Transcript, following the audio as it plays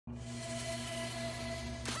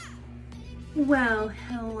Well,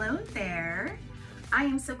 hello there. I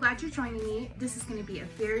am so glad you're joining me. This is going to be a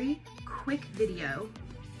very quick video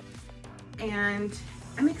and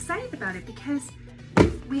I'm excited about it because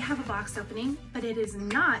we have a box opening, but it is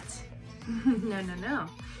not, no,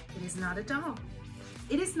 it is not a doll.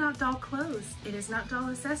 It is not doll clothes. It is not doll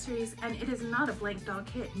accessories, and it is not a blank doll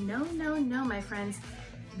kit. No, my friends.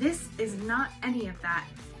 This is not any of that.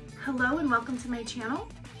 Hello and welcome to my channel.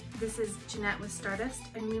 This is Jeanette with Stardust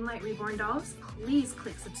and Moonlight Reborn Dolls. Please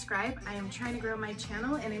click subscribe. I am trying to grow my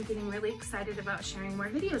channel and I'm getting really excited about sharing more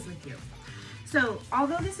videos with you. So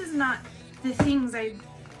although this is not the things I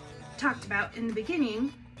talked about in the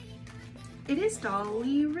beginning, it is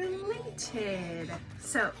dolly related.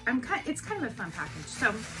 So it's kind of a fun package.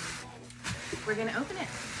 So we're gonna open it.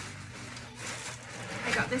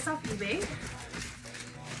 I got this off eBay.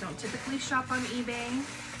 Don't typically shop on eBay,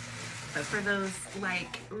 but for those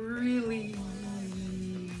like really,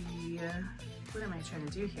 what am I trying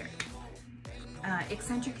to do here?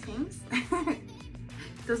 Eccentric things.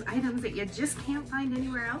 Those items that you just can't find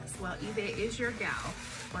anywhere else. Well, eBay is your gal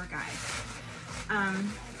or guy.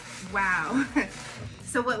 Wow.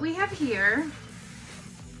 So what we have here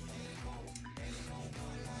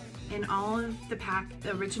in all of the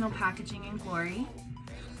original packaging in glory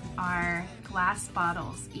are glass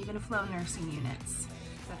bottles, even flow nursing units.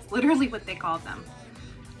 That's literally what they called them.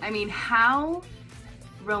 I mean, how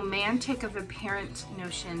romantic of a parent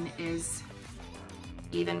notion is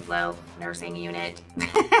even flow nursing unit.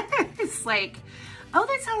 It's like, oh,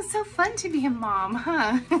 that sounds so fun to be a mom,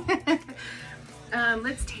 huh?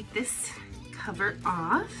 Let's take this cover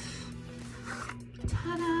off.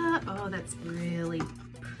 Ta-da! Oh, that's really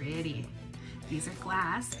pretty. These are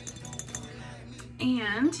glass.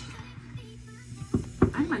 And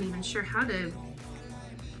I'm not even sure how to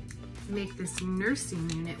make this nursing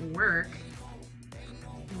unit work.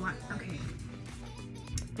 Okay.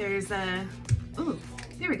 There's a, oh,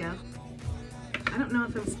 there we go. I don't know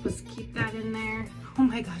if I'm supposed to keep that in there. Oh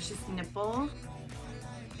my gosh, this nipple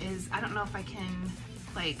is, I don't know if I can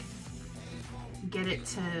like get it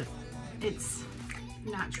to its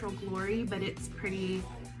natural glory, but it's pretty,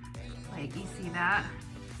 like, you see that?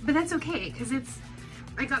 But that's okay, because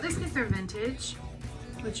I got this because they're vintage,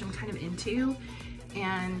 which I'm kind of into,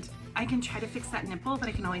 and I can try to fix that nipple, but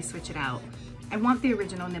I can always switch it out. I want the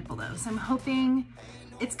original nipple though, so I'm hoping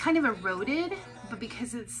it's kind of eroded, but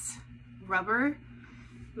because it's rubber,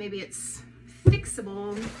 maybe it's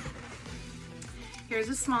fixable. Here's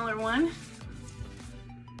a smaller one.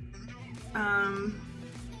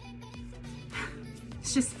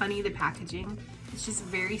 It's just funny, the packaging. It's just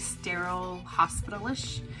very sterile,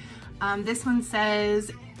 hospitalish. This one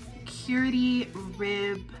says Curity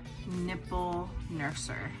Rib Nipple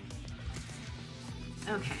Nurser.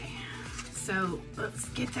 Okay, so let's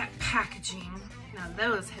get that packaging. Now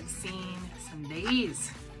those have seen some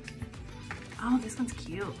days. Oh, this one's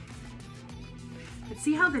cute. Let's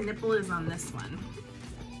see how the nipple is on this one.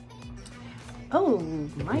 Oh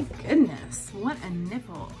my goodness, what a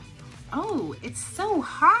nipple. Oh, it's so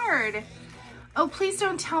hard. Oh, please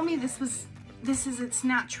don't tell me this is its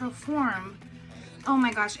natural form. Oh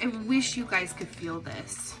my gosh, I wish you guys could feel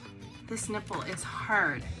this. This nipple is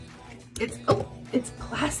hard. It's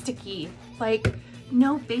plasticky. Like,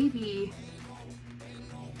 no baby.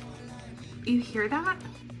 You hear that?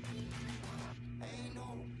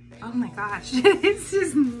 Oh my gosh, this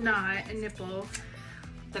is not a nipple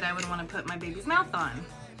that I would want to put my baby's mouth on.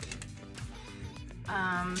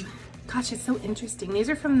 Gosh, it's so interesting. These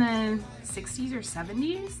are from the 60s or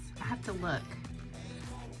 70s. I have to look.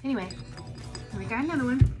 Anyway, we got another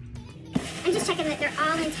one. I'm just checking that they're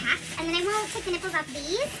all intact, and then I won't take the nipples off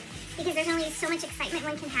these because there's only so much excitement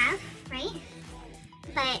one can have, right?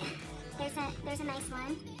 But there's a nice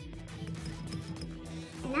one.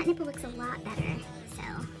 And that nipple looks a lot better, so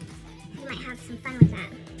we might have some fun with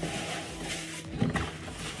that.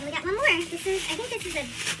 And we got one more. I think this is a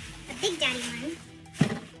big daddy one.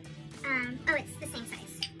 Oh, it's the same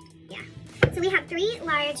size. Yeah. So we have 3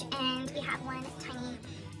 large and we have 1 tiny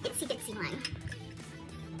itsy bitsy one.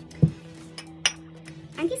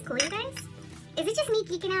 Aren't these cool, you guys? Is it just me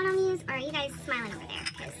geeking out on these, or are you guys smiling over there?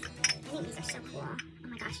 Because I think these are so cool. Oh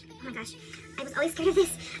my gosh. Oh my gosh. I was always scared of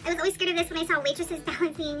this. I was always scared of this when I saw waitresses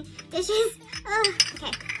balancing dishes. Oh,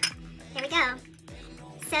 okay. There we go.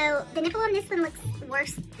 So the nipple on this one looks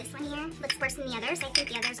worse. This one here looks worse than the others. I think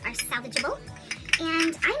the others are salvageable.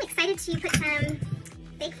 And I'm excited to put some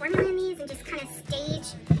fake formula in these and just kind of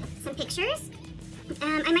stage some pictures.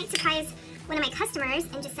 I might surprise one of my customers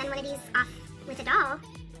and just send one of these off with a doll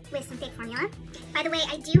with some fake formula. By the way,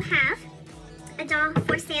 I do have a doll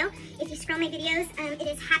for sale. If you scroll my videos, it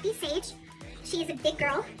is Happy Sage. She is a big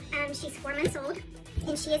girl. She's 4 months old,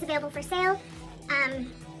 and she is available for sale. I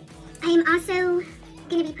am also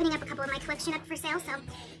going to be putting up a couple of my collection up for sale, so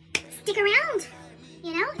stick around.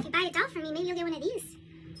 You know, if you buy a doll from me, maybe you'll get one of these.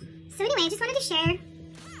 So anyway, I just wanted to share.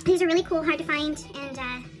 These are really cool, hard to find, and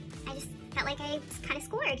I just felt like I kind of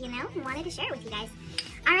scored, you know, and wanted to share with you guys.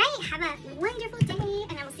 All right, have a wonderful day,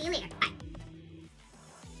 and